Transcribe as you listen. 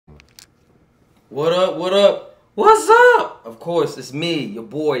What up, what up? What's up? Of course, it's me, your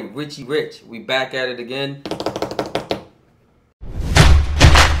boy, Richie Rich. We back at it again.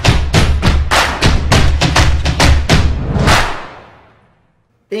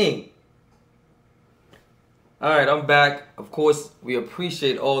 Bing. Alright, I'm back. Of course, we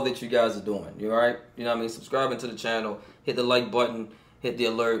appreciate all that you guys are doing. You alright? You know what I mean? Subscribing to the channel, hit the like button, hit the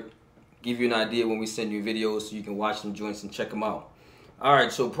alert, give you an idea when we send you videos so you can watch them joints and check them out.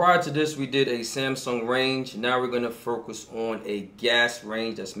 Alright, so prior to this, we did a Samsung range. Now we're going to focus on a gas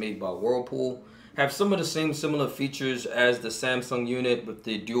range that's made by Whirlpool. Have some of the same similar features as the Samsung unit with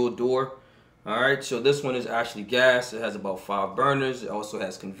the dual door. Alright, so this one is actually gas. It has about 5 burners. It also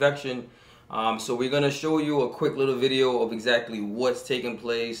has convection. So we're going to show you a quick little video of exactly what's taking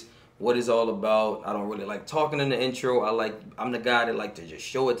place, what it's all about. I don't really like talking in the intro. I'm the guy that like to just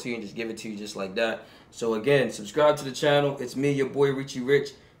show it to you and just give it to you just like that. So again, subscribe to the channel. It's me, your boy Richie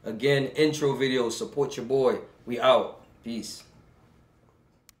Rich. Again, intro video. Support your boy. We out. Peace.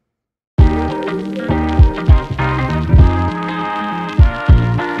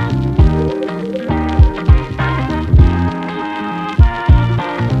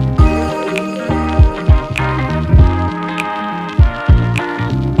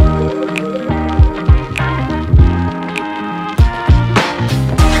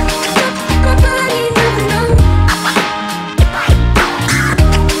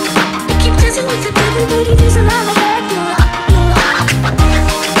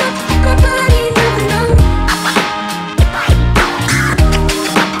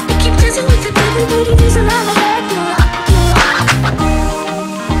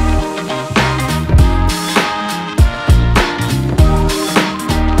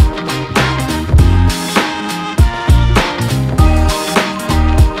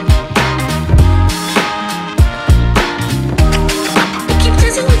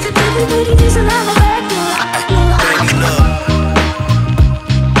 Booty, there's a lot.